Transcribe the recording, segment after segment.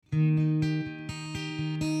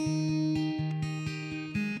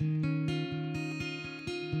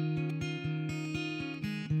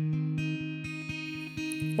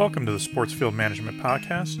Welcome to the SportsField Management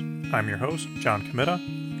Podcast. I'm your host, John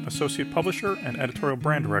Committa, Associate Publisher and Editorial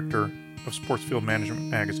Brand Director of SportsField Management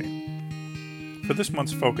Magazine. For this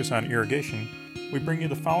month's focus on irrigation, we bring you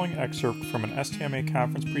the following excerpt from an STMA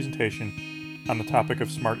Conference presentation on the topic of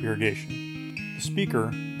smart irrigation. The speaker,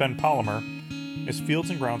 Ben Polimer, is Fields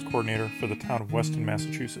and Grounds Coordinator for the town of Weston,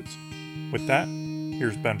 Massachusetts. With that,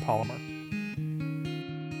 here's Ben Polimer.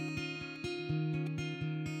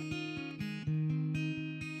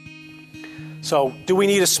 So, do we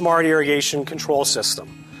need a smart irrigation control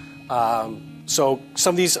system? So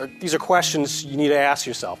some of these are questions you need to ask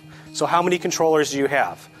yourself. So how many controllers do you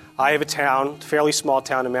have? I have a town, fairly small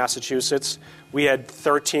town in Massachusetts. We had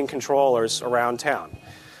 13 controllers around town.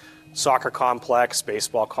 Soccer complex,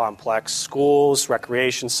 baseball complex, schools,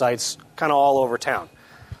 recreation sites, kind of all over town.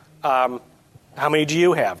 How many do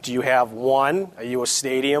you have? Do you have one? Are you a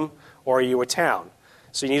stadium or are you a town?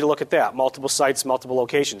 So you need to look at that. Multiple sites, multiple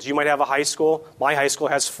locations. You might have a high school. My high school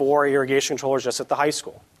has 4 irrigation controllers just at the high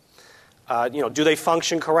school. Do they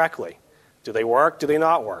function correctly? Do they work? Do they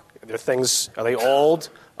not work? Are they old?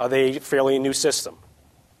 Are they fairly new system?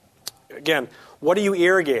 Again, what are you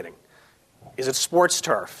irrigating? Is it sports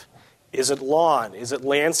turf? Is it lawn? Is it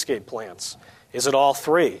landscape plants? Is it all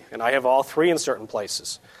three? And I have all three in certain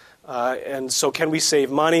places. And so can we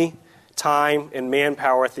save money, time, and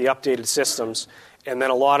manpower with the updated systems? And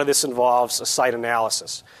then a lot of this involves a site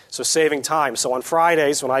analysis. So saving time. So on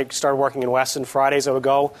Fridays, when I started working in Weston, Fridays I would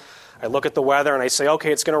go, I look at the weather and I say,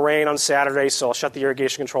 okay, it's going to rain on Saturday, so I'll shut the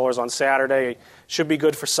irrigation controllers on Saturday. Should be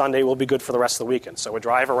good for Sunday, will be good for the rest of the weekend. So I would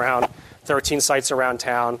drive around 13 sites around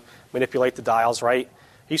town, manipulate the dials, right?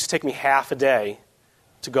 It used to take me half a day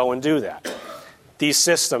to go and do that. These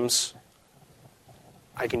systems,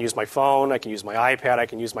 I can use my phone, I can use my iPad, I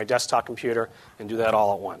can use my desktop computer and do that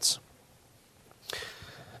all at once.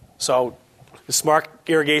 So is smart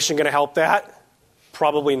irrigation going to help that?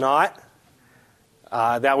 Probably not.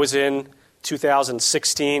 That was in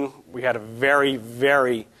 2016. We had a very,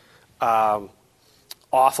 very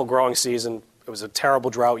awful growing season. It was a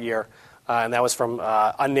terrible drought year, and that was from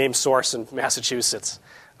unnamed source in Massachusetts.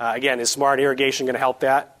 Again, is smart irrigation going to help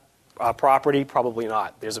that property? Probably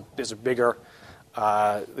not. There's a bigger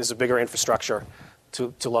infrastructure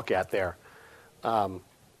to look at there.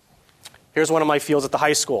 Here's one of my fields at the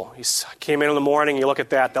high school. He came in the morning. You look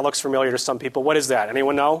at that. That looks familiar to some people. What is that?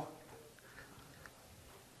 Anyone know?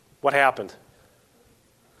 What happened?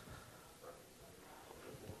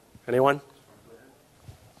 Anyone?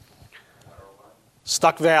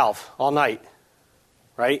 Stuck valve all night,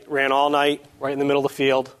 right? Ran all night, right in the middle of the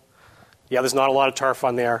field. Yeah, there's not a lot of turf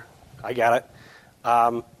on there. I get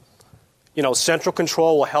it. Central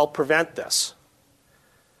control will help prevent this.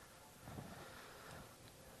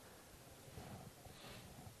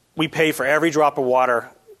 We pay for every drop of water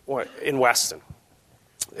in Weston.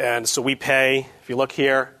 And so we pay, if you look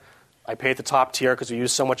here, I pay at the top tier because we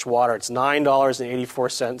use so much water. It's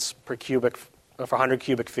 $9.84 per cubic, for 100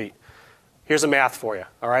 cubic feet. Here's the math for you,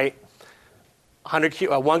 all right?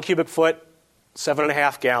 1 cubic foot,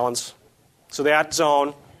 7.5 gallons. So that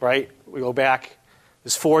zone, right, we go back,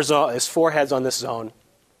 there's 4 heads on this zone.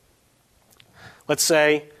 Let's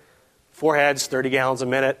say 4 heads, 30 gallons a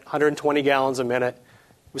minute, 120 gallons a minute.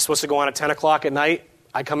 We're supposed to go on at 10 o'clock at night.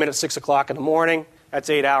 I come in at 6 o'clock in the morning. That's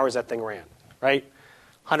 8 hours that thing ran, right?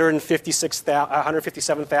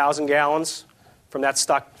 157,000 gallons from that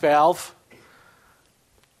stuck valve.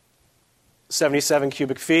 77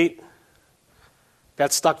 cubic feet.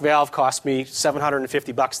 That stuck valve cost me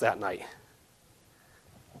 $750 that night.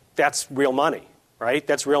 That's real money, right?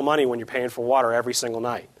 That's real money when you're paying for water every single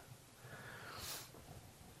night.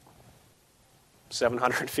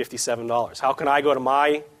 $757. How can I go to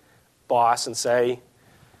my boss and say,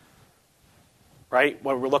 right,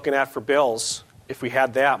 what we're looking at for bills, if we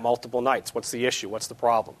had that multiple nights, what's the issue? What's the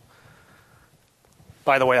problem?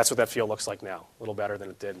 By the way, that's what that field looks like now, a little better than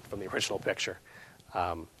it did from the original picture.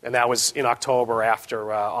 And that was in October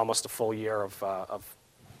after almost a full year of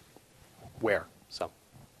wear. So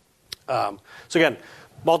again,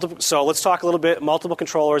 so let's talk a little bit, multiple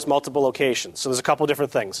controllers, multiple locations. So there's a couple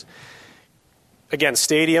different things. Again,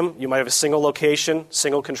 stadium, you might have a single location,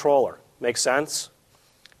 single controller. Makes sense?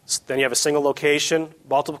 Then you have a single location,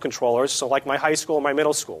 multiple controllers. So like my high school and my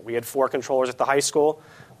middle school. We had 4 controllers at the high school,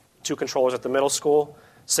 2 controllers at the middle school,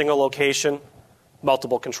 single location,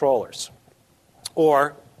 multiple controllers.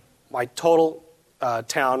 Or my total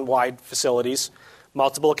town-wide facilities,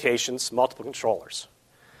 multiple locations, multiple controllers.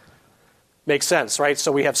 Makes sense, right?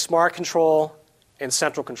 So we have smart control and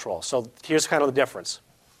central control. So here's kind of the difference.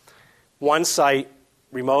 One site,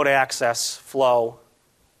 remote access, flow,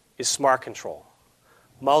 is smart control.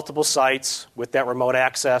 multiple sites with that remote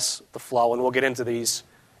access, the flow, and we'll get into these,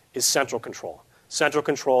 is central control. Central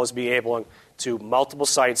control is being able to multiple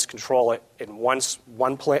sites control it in one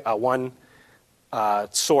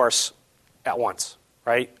source at once,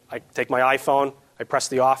 right? I take my iPhone, I press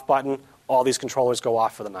the off button, all these controllers go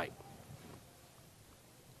off for the night.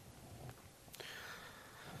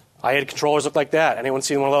 I had controllers look like that. Anyone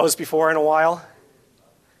seen one of those before in a while?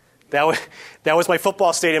 That was my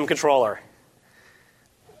football stadium controller.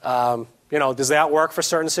 Does that work for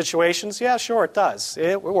certain situations? Yeah, sure, it does.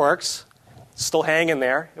 It works. It's still hanging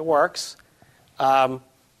there. It works. Are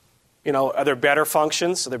there better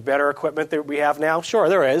functions? Are there better equipment that we have now? Sure,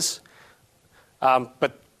 there is.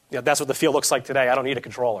 But that's what the field looks like today. I don't need a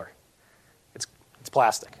controller. It's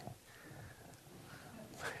plastic.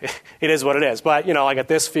 It is what it is. But, I got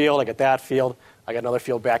this field, I got that field, I got another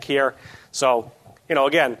field back here. So,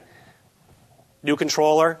 again, new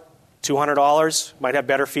controller, $200, might have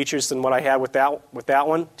better features than what I had with that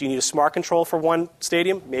one. Do you need a smart control for one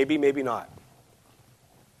stadium? Maybe, maybe not.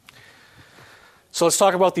 So let's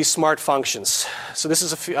talk about these smart functions. So this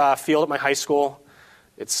is a field at my high school.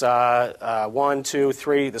 It's 1, 2,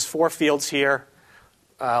 3. There's 4 fields here,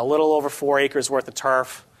 a little over 4 acres worth of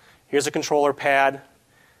turf. Here's a controller pad.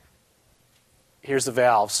 Here's the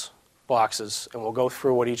valves, boxes, and we'll go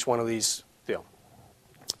through what each one of these do.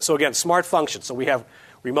 So again, smart functions. So we have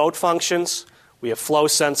remote functions, we have flow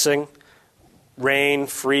sensing, rain,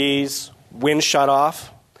 freeze, wind shutoff.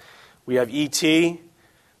 We have ET,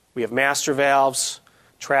 we have master valves,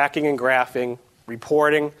 tracking and graphing,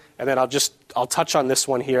 reporting, and then I'll touch on this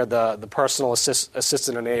one here, the personal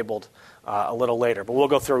assistant enabled, a little later. But we'll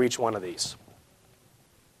go through each one of these.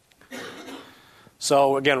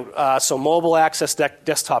 So again, mobile access,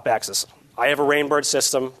 desktop access. I have a Rainbird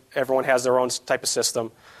system. Everyone has their own type of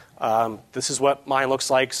system. This is what mine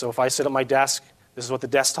looks like. So if I sit at my desk, this is what the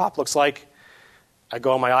desktop looks like. I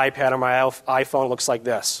go on my iPad or my iPhone, it looks like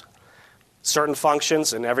this. Certain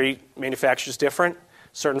functions, and every manufacturer is different.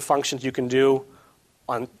 Certain functions you can do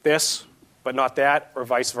on this, but not that, or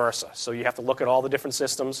vice versa. So you have to look at all the different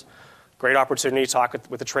systems. Great opportunity to talk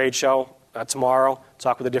with the trade show tomorrow,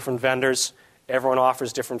 talk with the different vendors. Everyone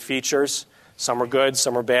offers different features. Some are good,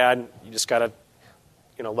 some are bad. You just got to,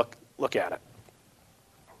 look at it.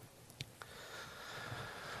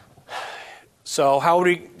 So how are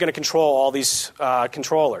we going to control all these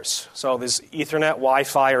controllers? So there's Ethernet,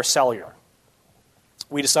 Wi-Fi, or cellular.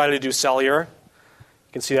 We decided to do cellular.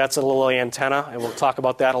 You can see that's a little antenna, and we'll talk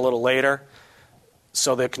about that a little later.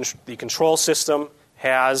 So the control system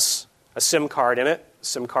has a SIM card in it.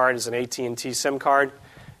 SIM card is an AT&T SIM card.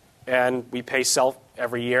 And we pay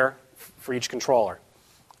every year for each controller.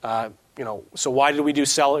 So why did we do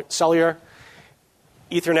cellular?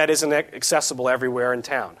 Ethernet isn't accessible everywhere in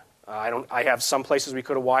town. I have some places we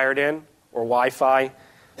could have wired in, or Wi-Fi.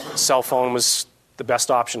 Cell phone was the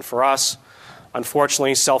best option for us.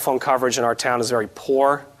 Unfortunately, cell phone coverage in our town is very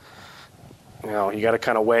poor. You got to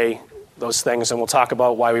kind of weigh those things, and we'll talk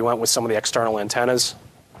about why we went with some of the external antennas.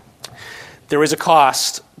 There is a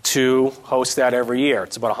cost to host that every year.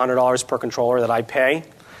 It's about $100 per controller that I pay.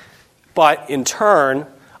 But in turn,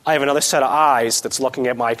 I have another set of eyes that's looking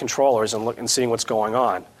at my controllers and seeing what's going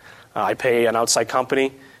on. I pay an outside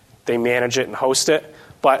company. They manage it and host it.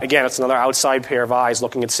 But again, it's another outside pair of eyes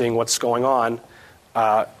looking at seeing what's going on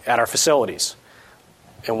at our facilities.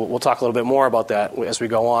 And we'll talk a little bit more about that as we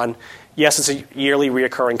go on. Yes, it's a yearly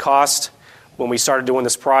reoccurring cost. When we started doing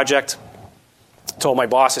this project, told my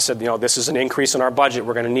boss, I said, this is an increase in our budget.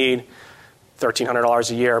 We're going to need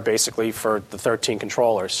 $1,300 a year, basically, for the 13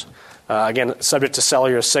 controllers. Again, subject to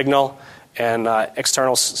cellular signal, and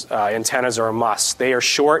external antennas are a must. They are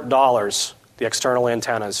short dollars, the external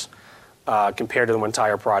antennas, compared to the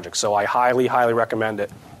entire project. So I highly, highly recommend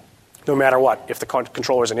it, no matter what. If the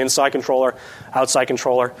controller is an inside controller, outside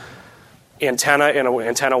controller, antenna and an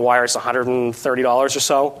antenna wire is $130 or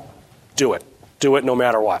so, do it. Do it no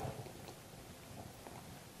matter what.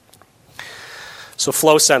 So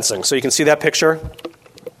flow sensing. So you can see that picture.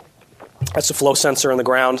 That's a flow sensor in the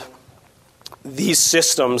ground. These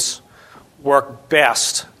systems work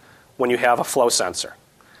best when you have a flow sensor.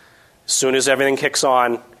 As soon as everything kicks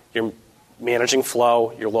on, you're managing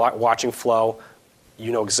flow, you're watching flow,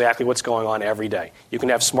 you know exactly what's going on every day. You can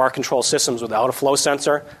have smart control systems without a flow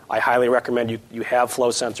sensor. I highly recommend you have flow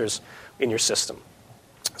sensors in your system.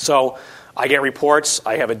 So I get reports.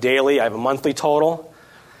 I have a daily, I have a monthly total.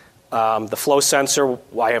 The flow sensor,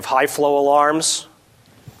 I have high flow alarms,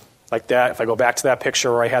 like that. If I go back to that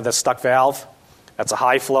picture where I had that stuck valve, that's a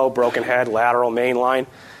high flow, broken head, lateral, main line.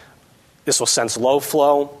 This will sense low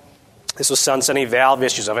flow. This will sense any valve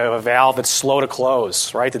issues. If I have a valve that's slow to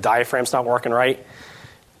close, right, the diaphragm's not working right,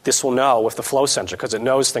 this will know with the flow sensor because it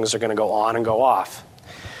knows things are going to go on and go off.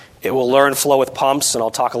 It will learn flow with pumps, and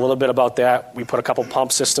I'll talk a little bit about that. We put a couple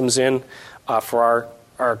pump systems in for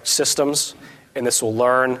our systems, and this will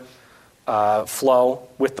learn flow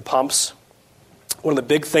with the pumps. One of the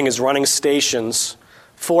big things is running stations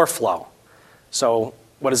for flow. So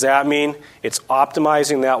what does that mean? It's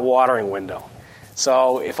optimizing that watering window.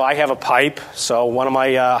 So if I have a pipe, so one of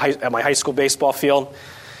my at my high school baseball field,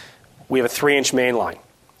 we have a 3-inch main line.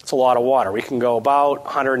 It's a lot of water. We can go about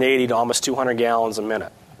 180 to almost 200 gallons a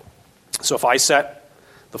minute. So if I set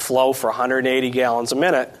the flow for 180 gallons a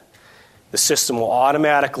minute, the system will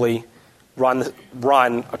automatically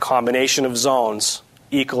run a combination of zones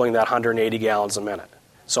equaling that 180 gallons a minute.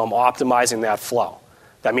 So I'm optimizing that flow.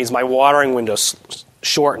 That means my watering window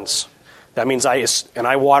shortens. That means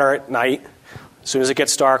I water at night. As soon as it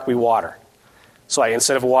gets dark, we water. So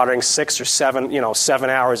instead of watering 6 or 7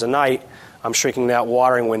 hours a night, I'm shrinking that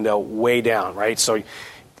watering window way down, right? So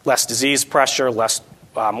less disease pressure, less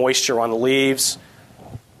moisture on the leaves,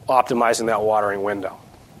 optimizing that watering window.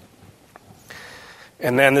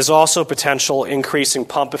 And then there's also potential increasing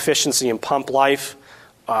pump efficiency and pump life.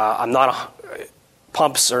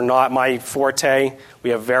 Pumps are not my forte. We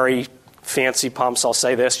have very fancy pumps, I'll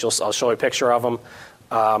say this. I'll show you a picture of them.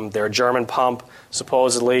 They're a German pump.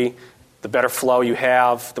 Supposedly, the better flow you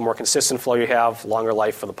have, the more consistent flow you have, longer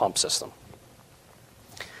life for the pump system.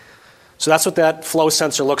 So that's what that flow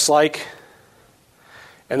sensor looks like.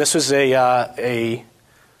 And this was a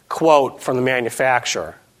quote from the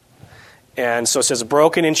manufacturer. And so it says, a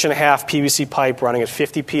broken 1.5-inch PVC pipe running at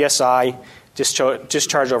 50 psi,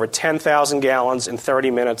 discharged over 10,000 gallons in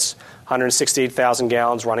 30 minutes, 168,000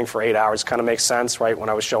 gallons running for 8 hours. Kind of makes sense, right, when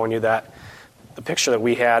I was showing you the picture that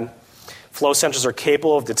we had. Flow sensors are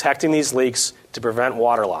capable of detecting these leaks to prevent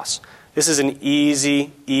water loss. This is an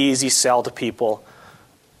easy sell to people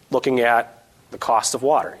looking at the cost of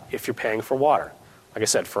water, if you're paying for water. Like I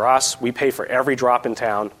said, for us, we pay for every drop in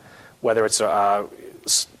town, whether it's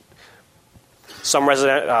some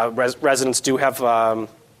residents do have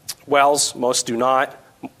wells, most do not.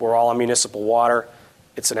 We're all on municipal water.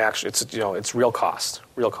 It's real cost.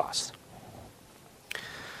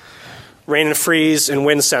 Rain and freeze and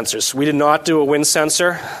wind sensors. We did not do a wind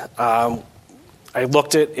sensor. I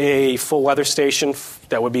looked at a full weather station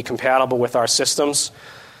that would be compatible with our systems.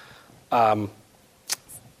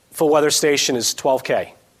 Full weather station is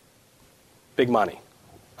 $12K. Big money.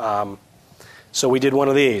 So we did one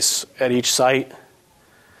of these at each site.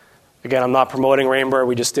 Again, I'm not promoting Rainbird.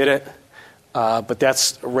 We just did it. But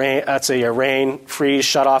that's a rain, freeze,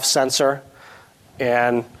 shut-off sensor.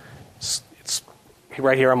 And it's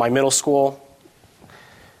right here on my middle school.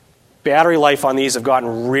 Battery life on these have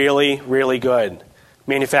gotten really, really good.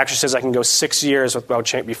 Manufacturer says I can go 6 years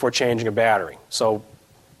before changing a battery. So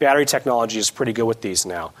battery technology is pretty good with these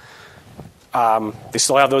now. They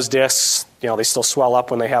still have those discs. They still swell up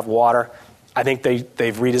when they have water. I think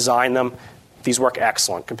they've redesigned them. These work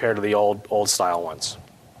excellent compared to the old style ones.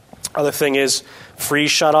 Other thing is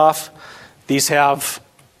freeze shut off. These have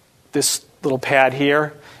this little pad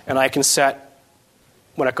here, and I can set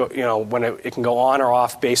when it can go on or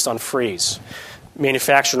off based on freeze.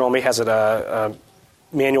 Manufacturer normally has a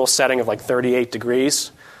manual setting of like 38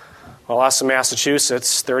 degrees. Well, us in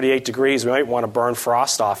Massachusetts, 38 degrees, we might want to burn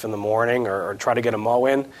frost off in the morning or try to get a mow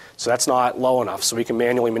in. So that's not low enough. So we can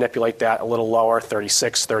manually manipulate that a little lower,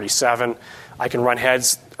 36, 37. I can run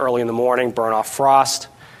heads early in the morning, burn off frost.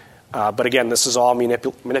 But again, this is all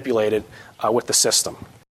manipulated with the system.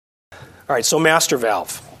 All right, so master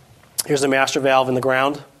valve. Here's the master valve in the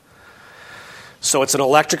ground. So it's an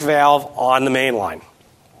electric valve on the main line.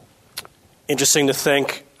 Interesting to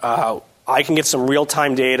think, I can get some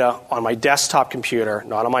real-time data on my desktop computer,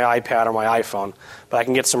 not on my iPad or my iPhone, but I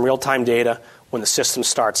can get some real-time data when the system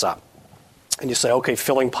starts up. And you say, okay,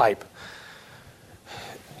 filling pipe.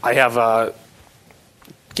 I have a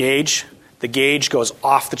gauge. The gauge goes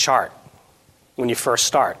off the chart when you first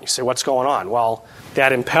start. You say, what's going on? Well,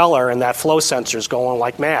 that impeller and that flow sensor is going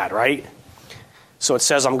like mad, right? So it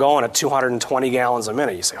says I'm going at 220 gallons a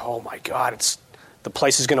minute. You say, oh my God, the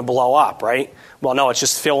place is going to blow up, right? Well, no, it's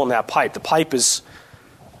just filling that pipe. The pipe there's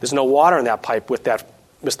no water in that pipe with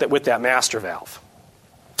that master valve.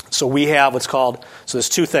 So we have so there's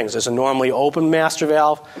two things. There's a normally open master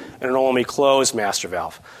valve and a normally closed master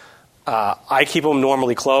valve. I keep them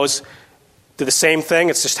normally closed. They're the same thing,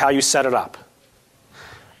 it's just how you set it up.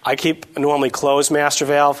 I keep a normally closed master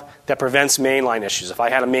valve that prevents mainline issues. If I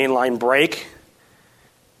had a mainline break,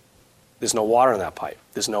 there's no water in that pipe.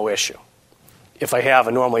 There's no issue. If I have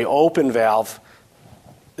a normally open valve,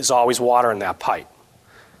 there's always water in that pipe.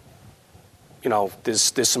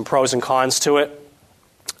 There's some pros and cons to it.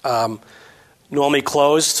 Normally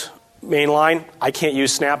closed main line, I can't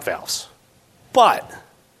use snap valves. But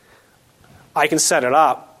I can set it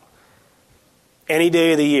up any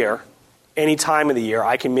day of the year, any time of the year.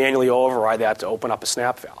 I can manually override that to open up a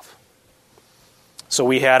snap valve. So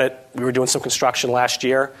we were doing some construction last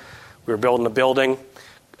year. We were building a building.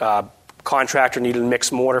 Contractor needed a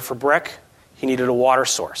mixed mortar for brick. He needed a water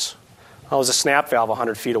source. There was a snap valve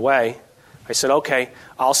 100 feet away. I said, okay,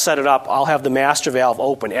 I'll set it up. I'll have the master valve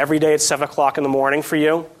open every day at 7 o'clock in the morning for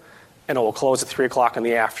you, and it will close at 3 o'clock in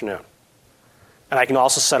the afternoon. And I can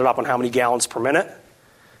also set it up on how many gallons per minute.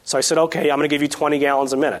 So I said, okay, I'm going to give you 20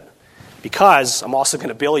 gallons a minute because I'm also going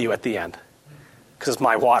to bill you at the end because it's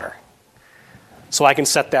my water. So I can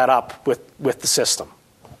set that up with the system.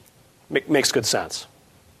 Makes good sense.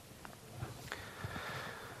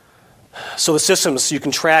 So the systems, you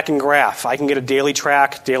can track and graph. I can get a daily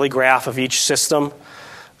graph of each system.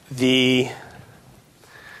 The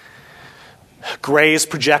gray is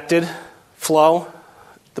projected flow.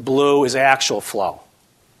 The blue is actual flow.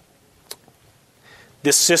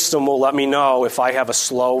 This system will let me know if I have a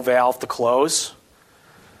slow valve to close,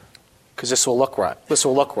 because this will look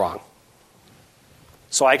wrong.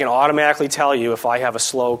 So I can automatically tell you if I have a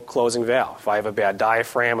slow closing valve, if I have a bad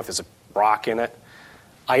diaphragm, if there's a rock in it.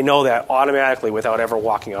 I know that automatically without ever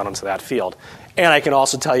walking out onto that field. And I can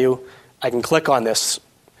also tell you, I can click on this,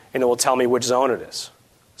 and it will tell me which zone it is.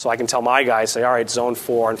 So I can tell my guys, say, all right, zone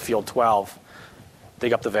 4 in field 12.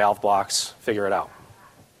 Dig up the valve box, figure it out.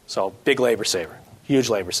 So big labor saver, huge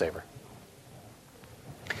labor saver.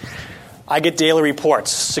 I get daily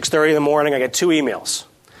reports. 6:30 in the morning, I get 2 emails.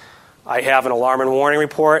 I have an alarm and warning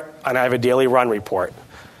report, and I have a daily run report.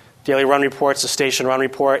 Daily run report's a station run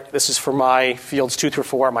report. This is for my fields 2 through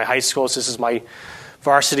 4 at my high schools. This is my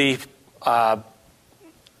varsity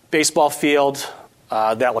baseball field,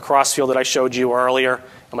 that lacrosse field that I showed you earlier,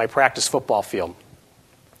 and my practice football field.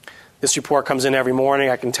 This report comes in every morning.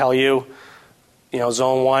 I can tell you,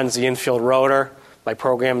 zone 1 is the infield rotor. My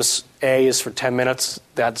program's A is for 10 minutes,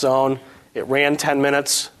 that zone. It ran 10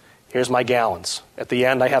 minutes. Here's my gallons. At the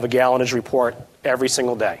end, I have a gallonage report every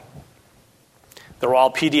single day. They're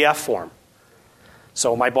all PDF form.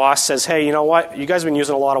 So my boss says, hey, you know what? You guys have been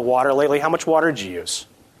using a lot of water lately. How much water did you use?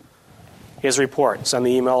 Here's a report. Send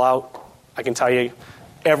the email out. I can tell you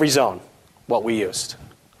every zone what we used.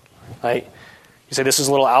 Right? You say, this is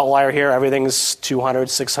a little outlier here. Everything's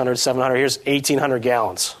 200, 600, 700. Here's 1,800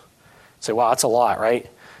 gallons. You say, wow, that's a lot, right?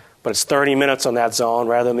 But it's 30 minutes on that zone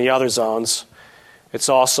rather than the other zones. It's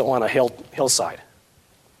also on a hillside.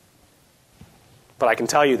 But I can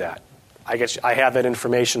tell you that. I have that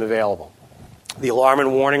information available. The alarm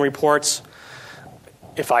and warning reports,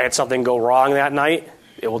 if I had something go wrong that night,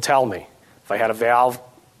 it will tell me. If I had a valve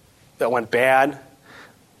that went bad,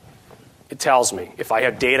 it tells me. If I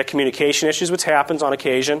have data communication issues, which happens on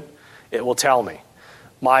occasion, it will tell me.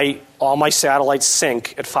 All my satellites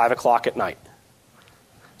sync at 5 o'clock at night.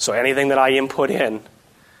 So anything that I input in,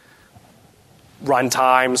 run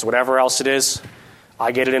times, whatever else it is,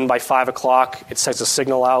 I get it in by 5 o'clock, it sends a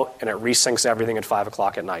signal out, and it resyncs everything at 5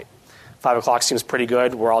 o'clock at night. 5 o'clock seems pretty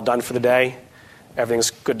good. We're all done for the day. Everything's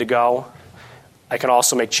good to go. I can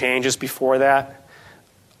also make changes before that.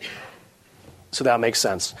 So that makes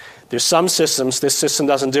sense. There's some systems, this system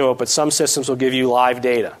doesn't do it, but some systems will give you live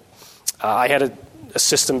data. I had a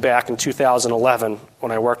system back in 2011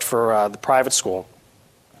 when I worked for the private school.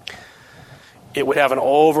 It would have an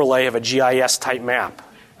overlay of a GIS-type map.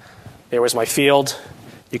 There was my field.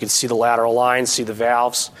 You could see the lateral lines, see the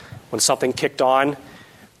valves. When something kicked on,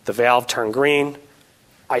 the valve turned green.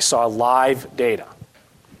 I saw live data.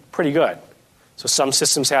 Pretty good. So some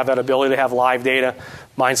systems have that ability to have live data.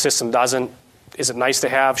 Mine system doesn't. Is it nice to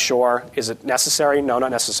have? Sure. Is it necessary? No,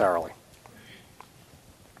 not necessarily.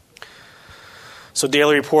 So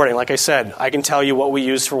daily reporting, like I said, I can tell you what we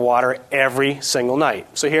use for water every single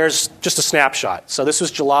night. So here's just a snapshot. So this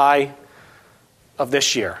was July of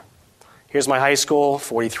this year. Here's my high school,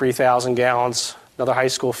 43,000 gallons. Another high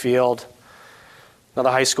school field. Another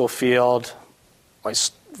high school field. My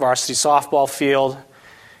varsity softball field.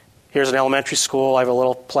 Here's an elementary school. I have a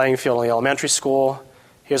little playing field in the elementary school.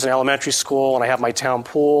 Here's an elementary school, and I have my town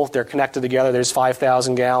pool. They're connected together. There's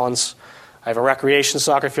 5,000 gallons. I have a recreation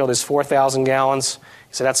soccer field. There's 4,000 gallons.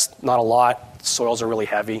 You say, that's not a lot. Soils are really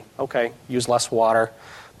heavy. Okay, use less water.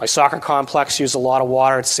 My soccer complex used a lot of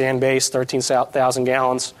water. It's sand-based, 13,000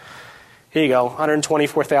 gallons. Here you go,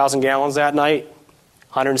 124,000 gallons that night,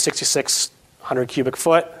 166,100 cubic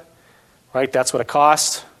foot. Right, that's what it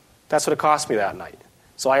cost. That's what it cost me that night.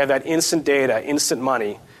 So I have that instant data, instant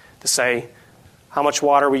money to say how much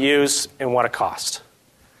water we use and what it cost.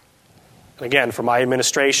 And again, for my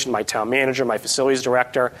administration, my town manager, my facilities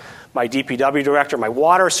director, my DPW director, my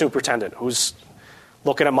water superintendent, who's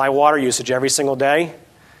looking at my water usage every single day,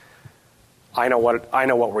 I know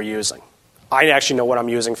what we're using. I actually know what I'm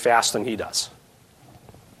using faster than he does.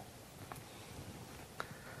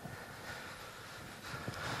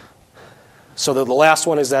 So the last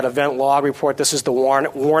one is that event log report. This is the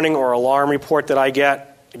warning or alarm report that I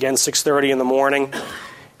get. Again, 6:30 in the morning.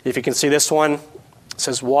 If you can see this one, it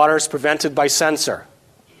says water is prevented by sensor.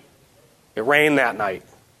 It rained that night.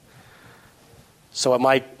 So at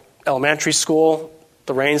my elementary school,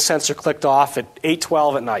 the rain sensor clicked off at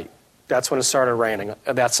 8:12 at night. That's when it started raining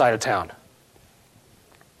at that side of town.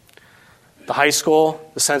 The high school,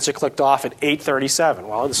 the sensor clicked off at 8:37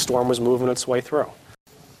 while the storm was moving its way through.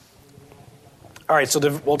 All right, so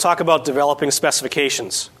we'll talk about developing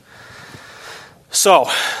specifications. So,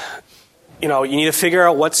 you need to figure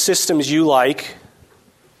out what systems you like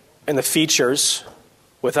and the features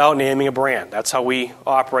without naming a brand. That's how we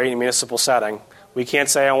operate in a municipal setting. We can't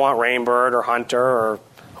say I want Rainbird or Hunter or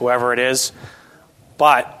whoever it is,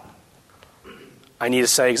 but I need to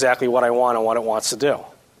say exactly what I want and what it wants to do.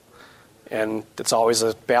 And it's always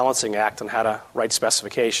a balancing act on how to write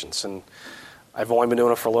specifications. And I've only been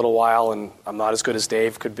doing it for a little while, and I'm not as good as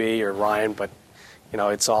Dave could be or Ryan, but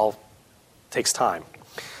it's all takes time.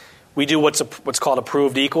 We do what's called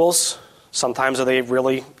approved equals. Sometimes are they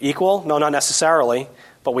really equal? No, not necessarily,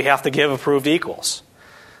 but we have to give approved equals,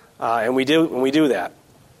 and we do that.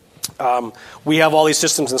 We have all these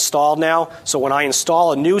systems installed now, so when I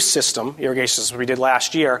install a new system, irrigation system we did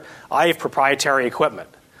last year, I have proprietary equipment.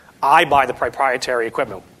 I buy the proprietary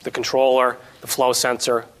equipment, the controller, the flow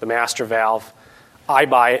sensor, the master valve. I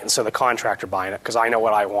buy it instead of the contractor buying it because I know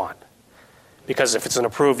what I want. Because if it's an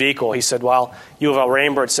approved equal, he said, well, you have a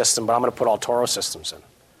Rainbird system, but I'm going to put all Toro systems in.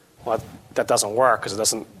 Well, that doesn't work because it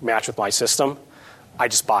doesn't match with my system. I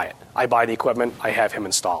just buy it. I buy the equipment. I have him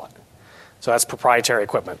install it. So that's proprietary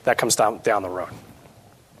equipment. That comes down the road.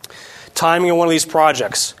 Timing of one of these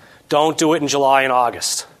projects. Don't do it in July and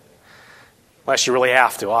August. Unless you really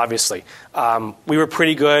have to, obviously. We were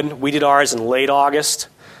pretty good. We did ours in late August.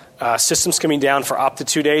 Systems coming down for up to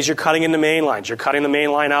 2 days. You're cutting in the main lines. You're cutting the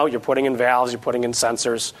main line out. You're putting in valves. You're putting in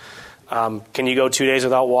sensors. Can you go 2 days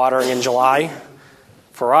without watering in July?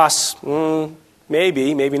 For us,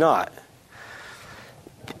 maybe, maybe not.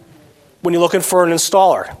 When you're looking for an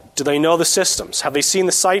installer, do they know the systems? Have they seen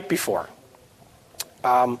the site before?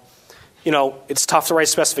 It's tough to write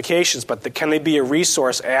specifications, but can they be a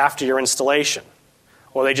resource after your installation?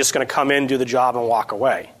 Or are they just going to come in, do the job, and walk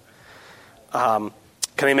away?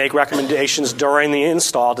 Can they make recommendations during the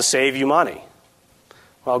install to save you money?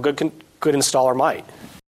 Well, good installer might.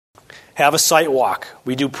 Have a site walk.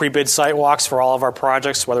 We do pre-bid site walks for all of our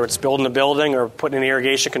projects, whether it's building a building or putting an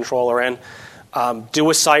irrigation controller in.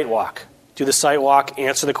 Do a site walk. Do the site walk,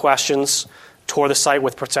 answer the questions, tour the site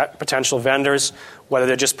with potential vendors, whether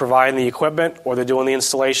they're just providing the equipment or they're doing the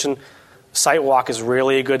installation. Site walk is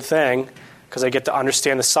really a good thing because they get to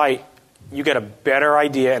understand the site. You get a better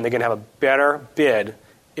idea and they're going to have a better bid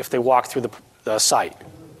if they walk through the site.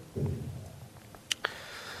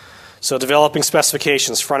 So developing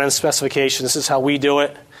specifications, front-end specifications, this is how we do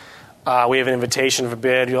it. We have an invitation for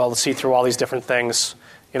bid. You'll see through all these different things.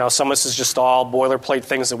 Some of this is just all boilerplate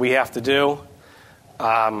things that we have to do.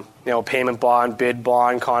 Payment bond, bid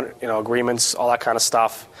bond, agreements, all that kind of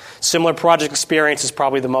stuff. Similar project experience is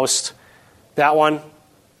probably the most, that one,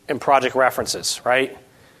 and project references, right?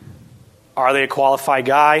 Are they a qualified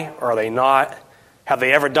guy or are they not? Have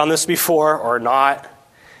they ever done this before or not?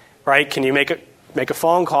 Right? Can you make a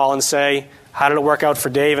phone call and say, how did it work out for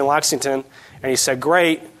Dave in Lexington? And he said,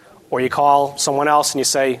 great. Or you call someone else and you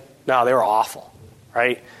say, no, they were awful,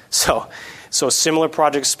 right? So similar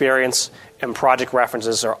project experience and project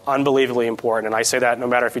references are unbelievably important. And I say that no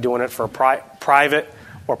matter if you're doing it for a private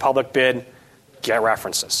or public bid, get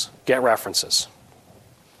references. Get references.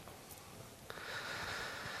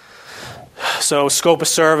 So scope of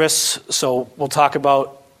service. So we'll talk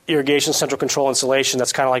about irrigation, central control, installation.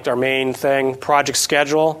 That's kind of like our main thing. Project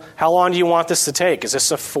schedule. How long do you want this to take? Is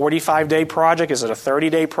this a 45-day project? Is it a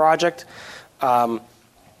 30-day project?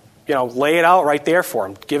 Lay it out right there for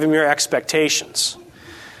them. Give them your expectations.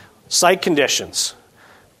 Site conditions.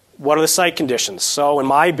 What are the site conditions? So in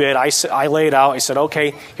my bid, I laid out, I said,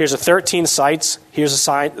 okay, here's 13 sites. Here's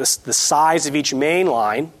the size of each main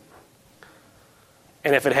line,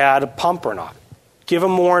 and if it had a pump or not. Give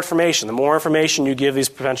them more information. The more information you give these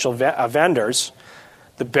potential vendors,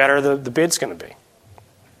 the better the bid's going to be.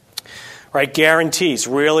 Right, guarantees,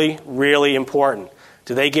 really, really important.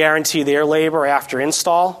 Do they guarantee their labor after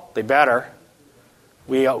install? They better.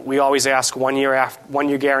 We always ask 1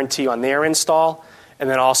 year guarantee on their install, and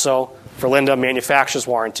then also for Linda, manufacturer's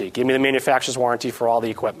warranty. Give me the manufacturer's warranty for all the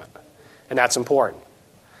equipment, and that's important.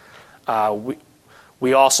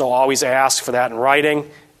 We also always ask for that in writing.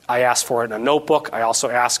 I ask for it in a notebook. I also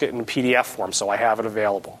ask it in PDF form, so I have it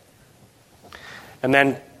available. And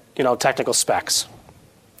then, technical specs,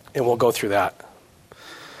 and we'll go through that.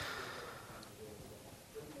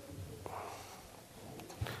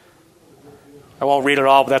 I won't read it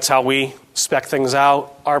all, but that's how we spec things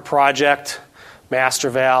out. Our project, master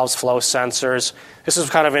valves, flow sensors. This is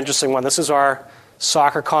kind of an interesting one. This is our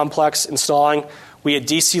soccer complex installing. We had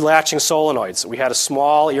DC latching solenoids. We had a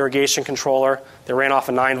small irrigation controller that ran off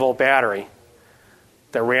a 9-volt battery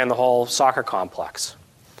that ran the whole soccer complex.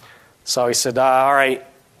 So he said, all right,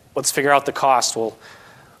 let's figure out the cost. We'll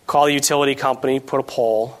call the utility company, put a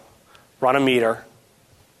pole, run a meter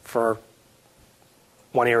for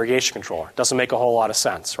one irrigation controller. Doesn't make a whole lot of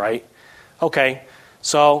sense, right? Okay,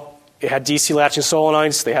 so it had DC latching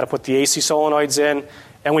solenoids. They had to put the AC solenoids in,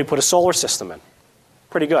 and we put a solar system in.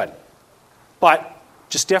 Pretty good. But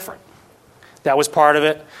just different. That was part of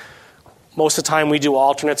it. Most of the time we do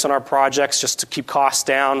alternates on our projects just to keep costs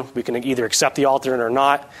down. We can either accept the alternate or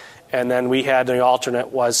not. And then we had the alternate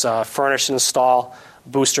was furnish and install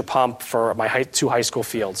booster pump for my 2 high school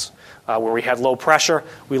fields where we had low pressure.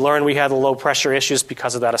 We learned we had the low pressure issues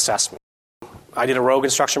because of that assessment. I did a road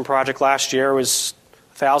construction project last year. It was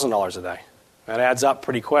 $1,000 a day. That adds up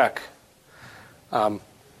pretty quick. But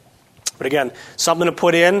again, something to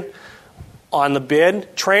put in on the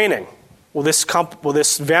bid, training. Will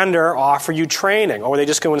this vendor offer you training, or are they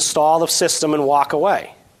just going to install the system and walk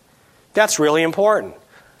away? That's really important.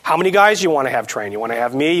 How many guys you want to have trained? You want to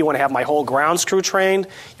have me? You want to have my whole grounds crew trained?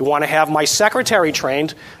 You want to have my secretary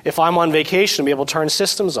trained if I'm on vacation to be able to turn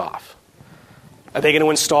systems off? Are they going to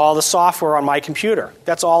install the software on my computer?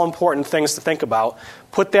 That's all important things to think about.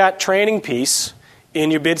 Put that training piece in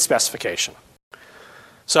your bid specification.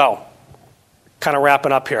 So, kind of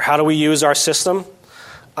wrapping up here. How do we use our system?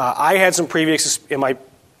 I had some previous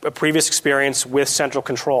experience with central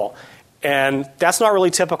control, and that's not really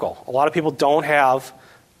typical. A lot of people don't have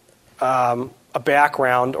a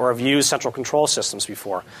background or have used central control systems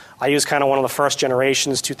before. I used kind of one of the first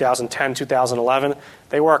generations, 2010, 2011.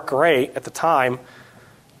 They work great at the time.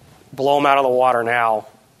 Blow them out of the water now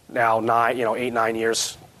 8, 9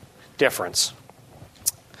 years difference.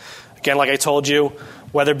 Again, like I told you,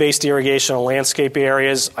 weather-based irrigation on landscape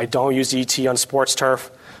areas. I don't use ET on sports turf.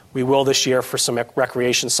 We will this year for some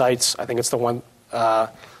recreation sites. I think it's the one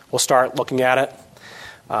we'll start looking at it.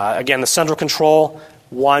 Again, the central control,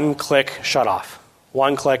 one-click shut-off.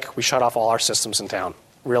 One click, we shut off all our systems in town.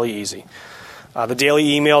 Really easy. The daily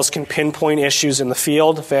emails can pinpoint issues in the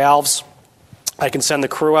field, valves. I can send the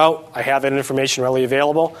crew out. I have that information readily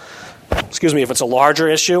available. If it's a larger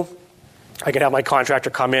issue, I can have my contractor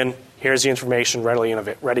come in. Here's the information ready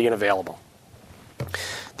and available.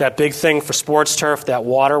 That big thing for sports turf, that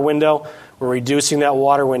water window, we're reducing that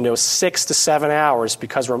water window 6 to 7 hours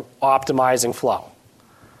because we're optimizing flow.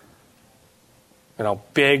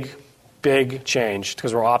 Big change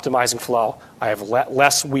because we're optimizing flow. I have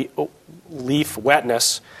less leaf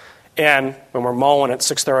wetness, and when we're mowing at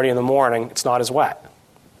 6:30 in the morning, it's not as wet.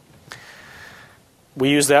 We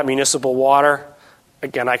use that municipal water.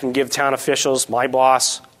 Again, I can give town officials, my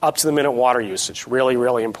boss, up to the minute water usage. Really,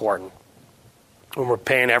 really important. When we're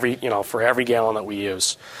paying for every gallon that we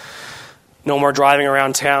use. No more driving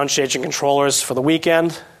around town changing controllers for the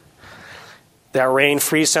weekend. That rain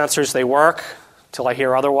freeze sensors, they work till I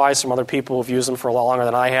hear otherwise from other people who've used them for a lot longer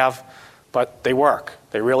than I have. But they work.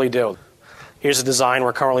 They really do. Here's a design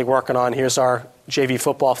we're currently working on. Here's our JV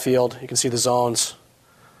football field. You can see the zones.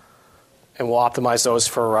 And we'll optimize those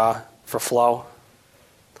for flow.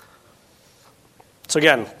 So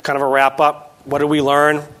again, kind of a wrap-up. What did we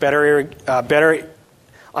learn? Better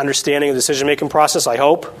understanding of the decision-making process, I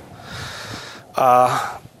hope.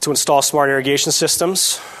 To install smart irrigation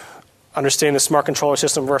systems. Understanding the smart controller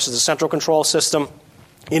system versus the central control system.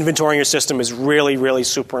 Inventorying your system is really, really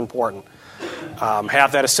super important.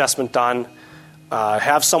 Have that assessment done.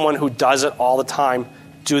 Have someone who does it all the time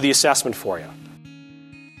do the assessment for you.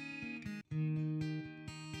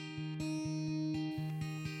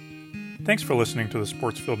 Thanks for listening to the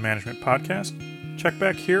SportsField Management Podcast. Check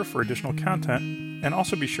back here for additional content, and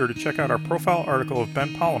also be sure to check out our profile article of Ben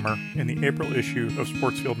Polimer in the April issue of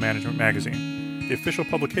SportsField Management Magazine, the official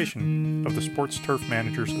publication of the Sports Turf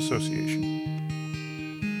Managers Association.